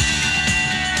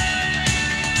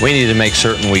 We need to make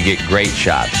certain we get great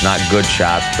shots, not good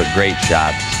shots, but great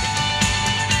shots.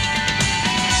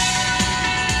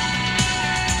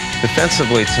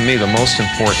 Defensively, to me, the most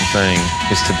important thing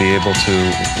is to be able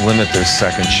to limit their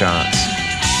second shots.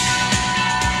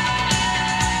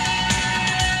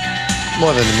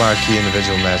 More than the marquee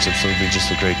individual matchups, it would be just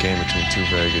a great game between 2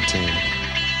 very good teams.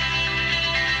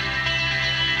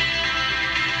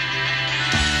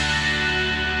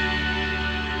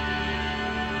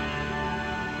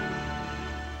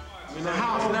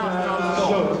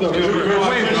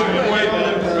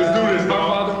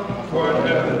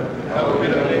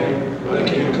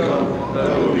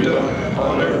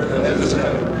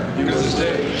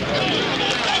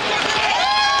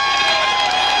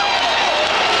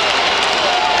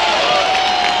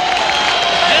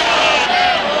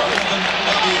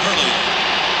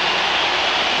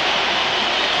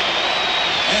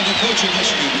 Coaching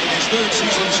history in his 3rd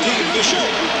season, Steve Fisher.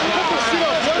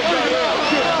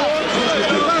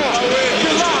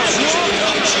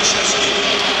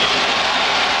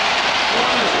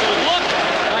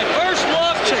 My first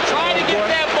look to try to get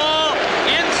that ball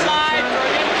inside for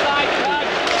an inside cut.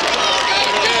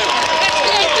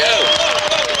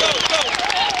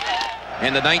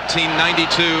 And the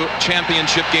 1992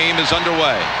 championship game is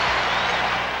underway.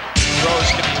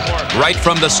 Right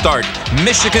from the start,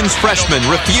 Michigan's freshmen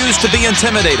refused to be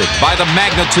intimidated by the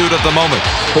magnitude of the moment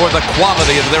or the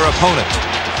quality of their opponent.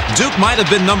 Duke might have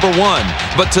been #1,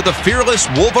 but to the fearless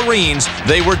Wolverines,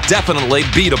 they were definitely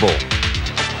beatable.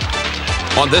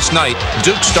 On this night,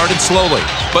 Duke started slowly,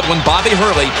 but when Bobby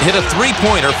Hurley hit a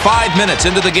three-pointer 5 minutes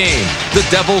into the game, the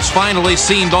Devils finally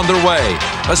seemed on their way,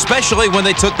 especially when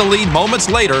they took the lead moments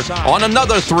later on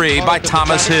another three by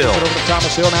Thomas Hill. Over to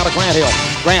Thomas Hill, now to Grant Hill.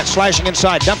 Grant slashing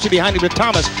inside, dumps it behind him to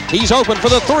Thomas. He's open for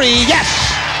the 3. Yes!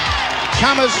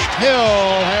 Thomas Hill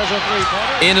has a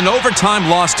 3-pointer. In an overtime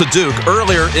loss to Duke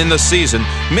earlier in the season,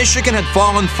 Michigan had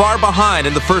fallen far behind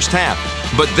in the first half.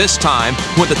 But this time,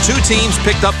 when the two teams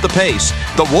picked up the pace,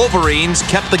 the Wolverines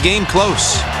kept the game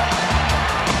close.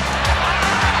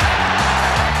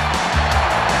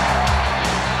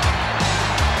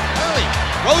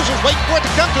 waiting for it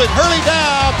to come to him. Hurley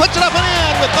down, puts it up and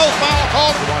in with no foul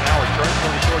called. Juwan Howard turns for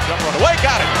the short jumper on the way,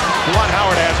 got it. Juwan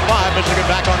Howard has 5, Michigan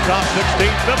back on top,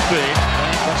 16-15.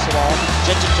 That's the ball.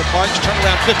 Jets it to Parks, turn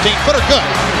around 15-footer, good.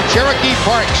 Cherokee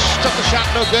Parks took the shot,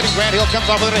 no good, and Grant Hill comes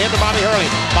off with it ahead to Bobby Hurley.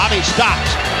 Bobby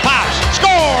stops, pops,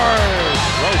 scores!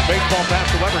 Rose baseball pass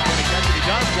to Weber, can he catch it? He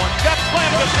does. One step, slam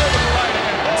it through with the right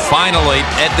hand. Finally,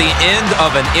 at the end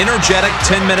of an energetic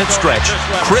 10-minute stretch,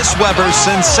 Chris Webber's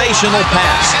sensational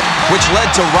pass, which led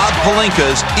to Rob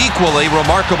Pelinka's equally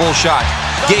remarkable shot,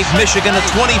 gave Michigan a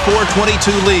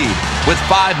 24-22 lead with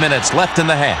 5 minutes left in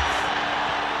the half.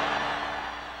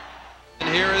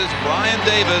 Here is Brian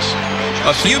Davis.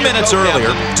 A few minutes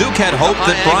earlier, Duke had hoped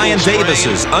that Brian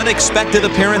Davis's unexpected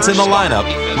appearance in the lineup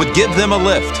would give them a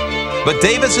lift. But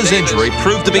Davis's injury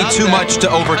proved to be too much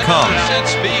to overcome.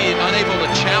 Speed, unable to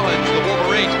challenge the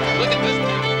Wolverines. Look at this.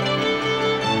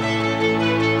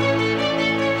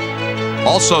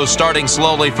 Also starting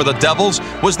slowly for the Devils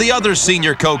was the other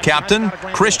senior co-captain,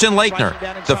 Christian Laettner.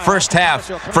 The first half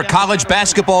for college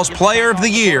basketball's Player of the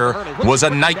Year was a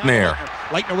nightmare.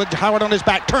 Laettner with Howard on his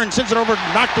back, turns, sends it over,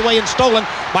 knocked away and stolen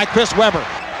by Chris Webber.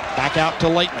 Back out to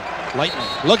Laettner.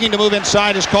 Laettner looking to move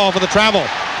inside his call for the travel.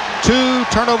 2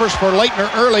 turnovers for Laettner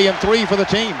early and 3 for the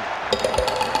team.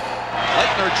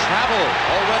 Laettner travel,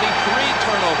 already 3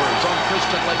 turnovers on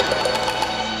Christian Laettner.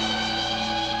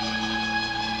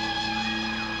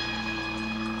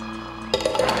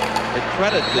 They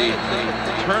credit the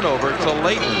turnover to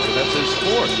Laettner, that's his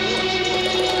 4th.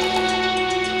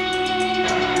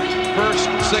 First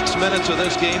 6 minutes of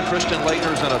this game, Christian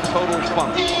Laettner's in a total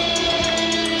funk.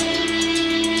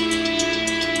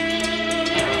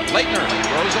 Laettner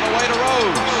throws it away to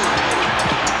Rose.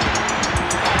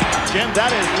 Jim,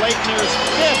 that is Laettner's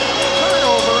 5th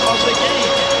turnover of the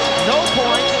game. No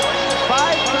points, 5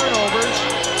 turnovers.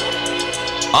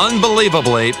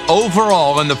 Unbelievably,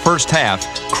 overall in the first half,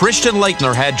 Christian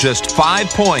Laettner had just 5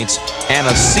 points and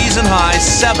a season-high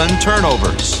 7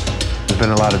 turnovers. There's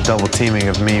been a lot of double teaming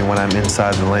of me when I'm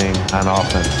inside the lane on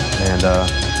offense. And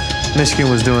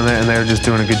Michigan was doing that, and they were just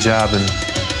doing a good job. And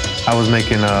I was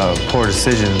making poor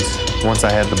decisions once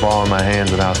I had the ball in my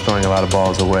hands, and I was throwing a lot of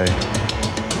balls away.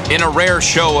 In a rare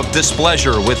show of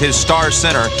displeasure with his star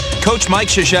center, Coach Mike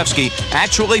Krzyzewski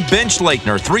actually benched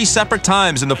Laettner 3 separate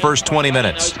times in the first 20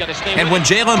 minutes. And when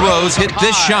Jalen Rose hit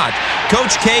this shot,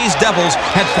 Coach K's Devils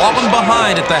had fallen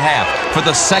behind at the half for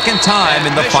the second time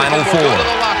in the Final Four. Go to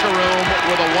the locker room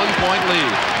with a 1-point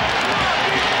lead.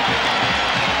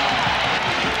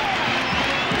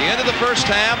 The end of the first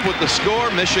half with the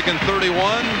score, Michigan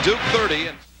 31, Duke 30.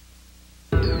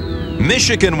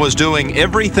 Michigan was doing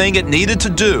everything it needed to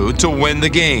do to win the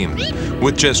game.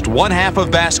 With just 1 half of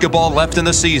basketball left in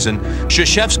the season,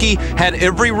 Krzyzewski had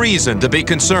every reason to be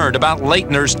concerned about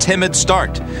Laettner's timid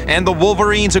start and the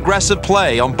Wolverines' aggressive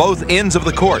play on both ends of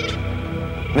the court.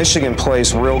 Michigan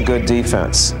plays real good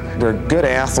defense. They're good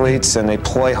athletes and they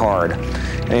play hard.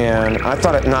 And I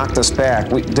thought it knocked us back.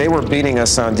 They were beating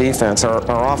us on defense.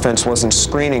 Our offense wasn't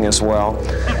screening as well.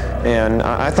 And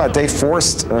I thought they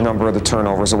forced a number of the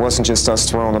turnovers. It wasn't just us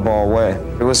throwing the ball away.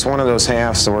 It was one of those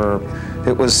halves where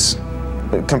it was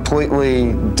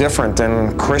completely different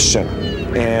than Christian.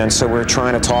 And so we were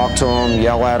trying to talk to him,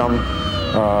 yell at him,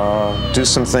 do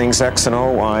some things X and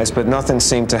O-wise, but nothing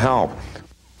seemed to help.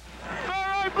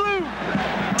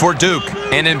 For Duke,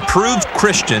 an improved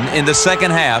Christian in the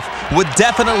second half would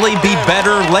definitely be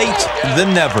better late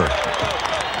than never.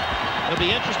 It'll be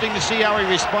interesting to see how he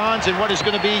responds in what is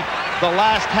going to be the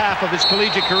last half of his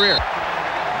collegiate career.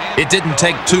 It didn't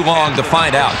take too long to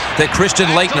find out that Christian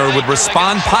Laettner would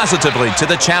respond positively to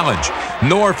the challenge,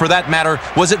 nor, for that matter,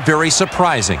 was it very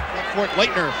surprising.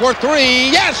 Laettner for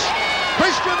 3, yes!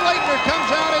 Christian Laettner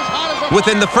comes out as hot as a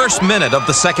Within the first minute of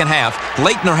the second half,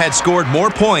 Laettner had scored more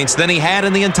points than he had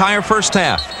in the entire first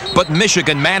half, but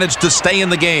Michigan managed to stay in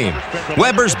the game.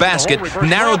 Webber's basket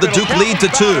narrowed the Duke lead to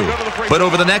 2, but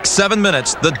over the next 7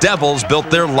 minutes, the Devils built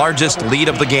their largest lead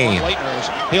of the game.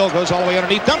 Hill goes all the way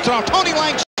underneath, dumps it off, Tony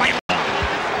Lang. Point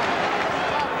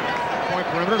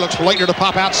perimeter, looks for Laettner to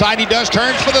pop outside, he does,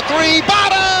 turns for the 3,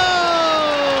 bottoms!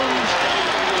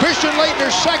 Christian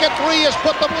Laettner's second 3 has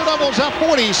put the Blue Devils up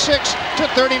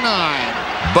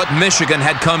 46-39. But Michigan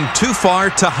had come too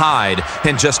far to hide,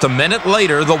 and just a minute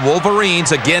later, the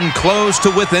Wolverines again closed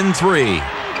to within 3.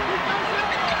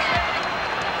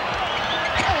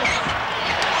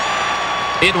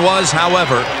 It was,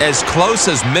 however, as close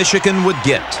as Michigan would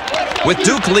get. With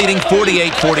Duke leading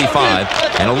 48-45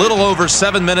 and a little over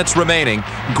 7 minutes remaining,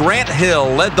 Grant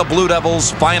Hill led the Blue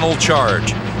Devils' final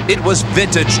charge. It was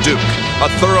vintage Duke, a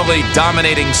thoroughly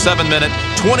dominating 7-minute,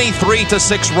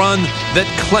 23-6 run that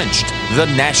clinched the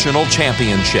national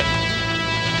championship.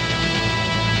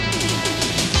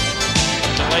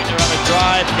 Later on the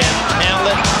drive, can handle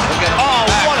it. Oh,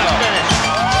 what a finish.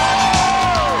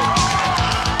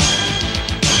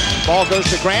 Ball goes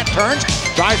to Grant, turns,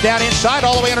 drives down inside,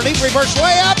 all the way underneath, reverse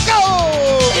layup, go!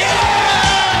 Yeah!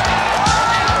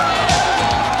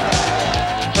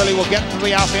 Hurley will get to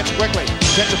the offense quickly.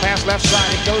 Sends a pass left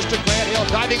side, it goes to Grant Hill,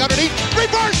 driving underneath,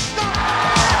 reverse!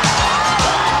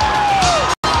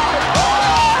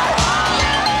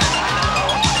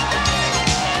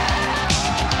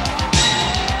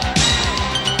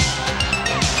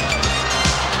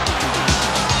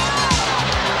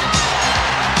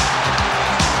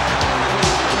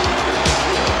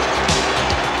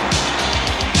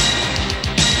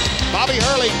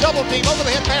 Hurley, double team over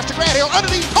the head pass to Grant Hill,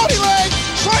 underneath, Tony leg,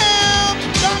 slam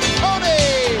dunk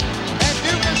Tony! And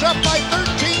Duke is up by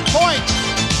 13 points.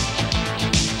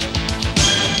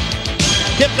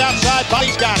 Tipped outside,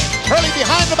 Bobby's got it. Hurley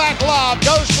behind the back lob,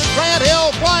 goes for Grant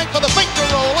Hill, flying for the finger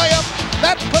roll layup.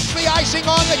 That puts the icing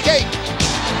on the cake.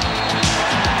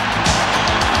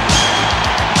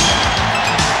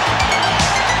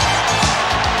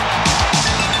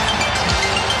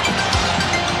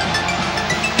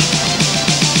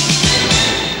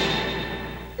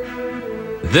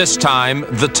 This time,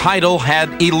 the title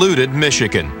had eluded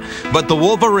Michigan, but the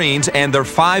Wolverines and their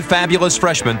 5 fabulous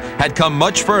freshmen had come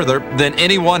much further than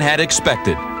anyone had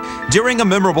expected. During a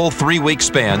memorable 3-week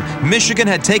span, Michigan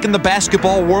had taken the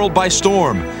basketball world by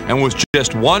storm and was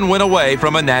just 1 win away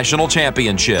from a national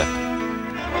championship. We're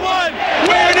number one!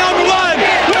 We're number one!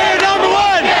 We're number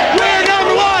one! We're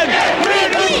number one!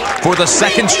 For the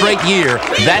 2nd straight year,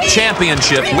 that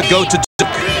championship would go to Duke.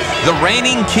 The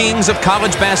reigning kings of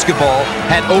college basketball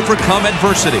had overcome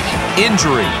adversity,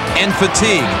 injury, and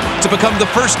fatigue to become the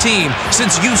first team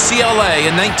since UCLA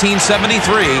in 1973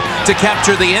 to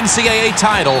capture the NCAA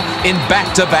title in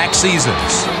back-to-back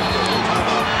seasons.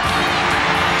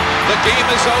 The game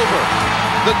is over.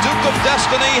 The Duke of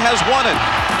Destiny has won it.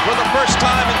 For the first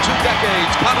time in 2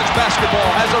 decades, college basketball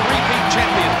has a repeat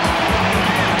champion.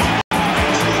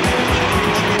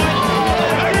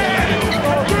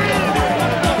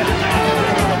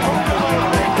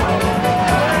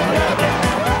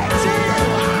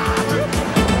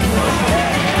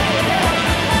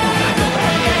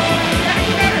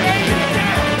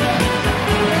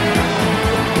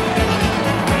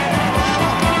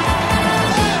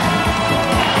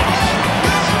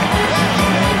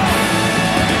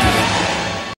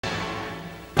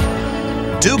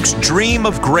 Duke's dream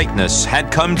of greatness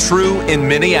had come true in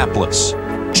Minneapolis.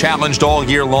 Challenged all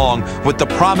year long with the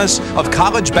promise of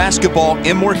college basketball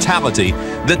immortality,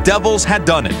 the Devils had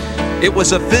done it. It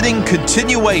was a fitting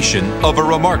continuation of a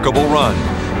remarkable run.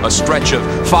 A stretch of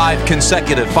 5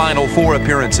 consecutive Final Four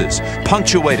appearances,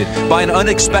 punctuated by an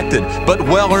unexpected but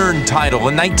well-earned title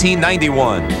in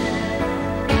 1991.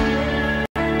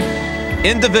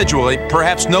 Individually,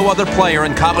 perhaps no other player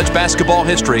in college basketball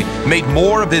history made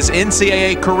more of his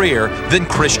NCAA career than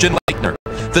Christian Laettner,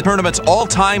 the tournament's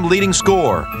all-time leading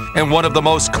scorer and one of the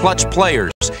most clutch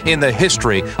players in the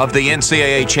history of the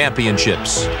NCAA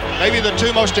championships. Maybe the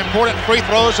 2 most important free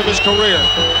throws of his career.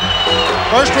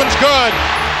 First one's good.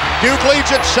 Duke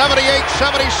leads at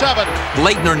 78-77.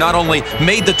 Laettner not only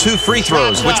made the 2 free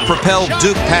throws, which propelled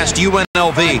Duke past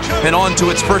UNLV and on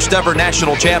to its first ever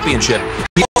national championship,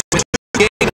 he also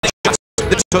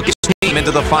that took his team into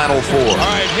the Final Four. All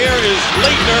right, here is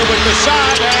Laettner with the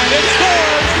shot, and it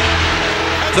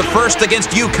scores! The first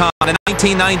against UConn in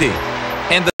 1990,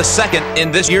 and the second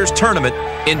in this year's tournament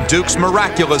in Duke's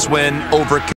miraculous win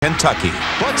over Kentucky.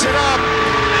 Puts it up!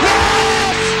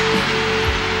 Yes!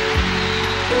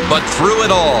 But through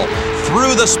it all,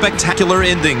 through the spectacular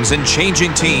endings and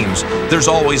changing teams, there's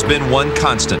always been one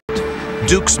constant.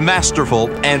 Duke's masterful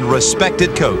and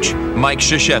respected coach, Mike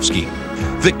Krzyzewski.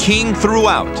 The king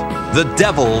throughout, the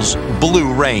Devils'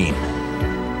 blue reign.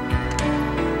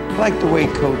 I like the way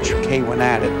Coach K went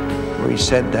at it, where he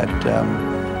said that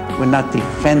we're not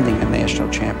defending a national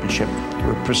championship,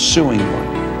 we're pursuing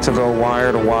one. To go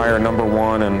wire to wire, number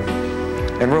 1,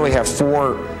 and really have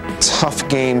 4 tough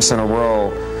games in a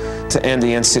row to end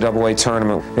the NCAA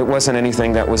tournament. It wasn't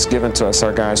anything that was given to us.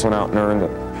 Our guys went out and earned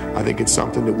it. I think it's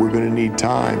something that we're going to need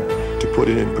time to put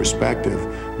it in perspective,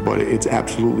 but it's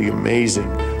absolutely amazing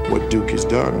what Duke has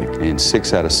done. In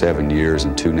 6 out of 7 years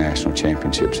and 2 national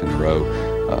championships in a row,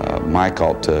 Mike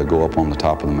ought to go up on the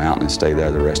top of the mountain and stay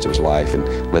there the rest of his life and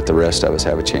let the rest of us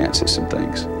have a chance at some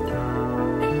things.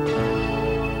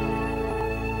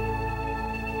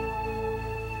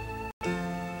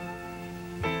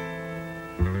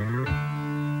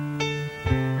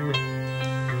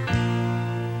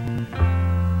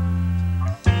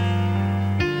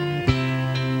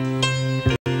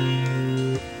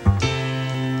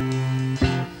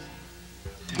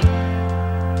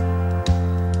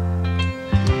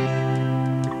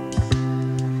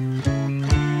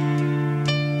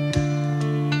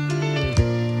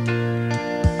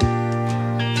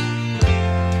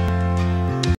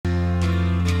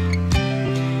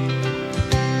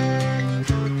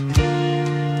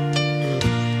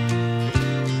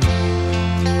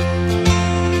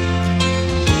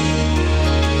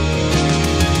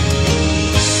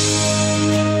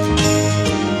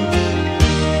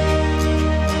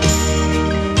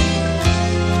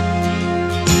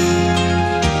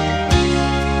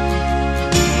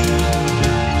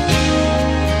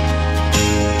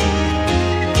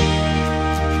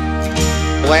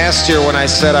 last year when I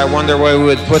said I wonder where we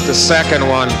would put the second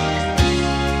one.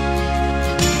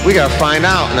 We got to find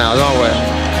out now, don't we?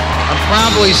 I'm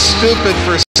probably stupid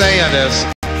for saying this,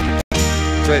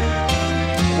 but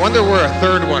wonder where a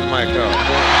third one might go.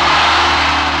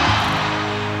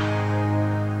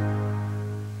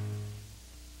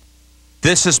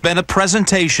 This has been a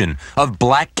presentation of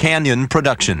Black Canyon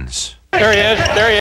Productions. There he is. There he is.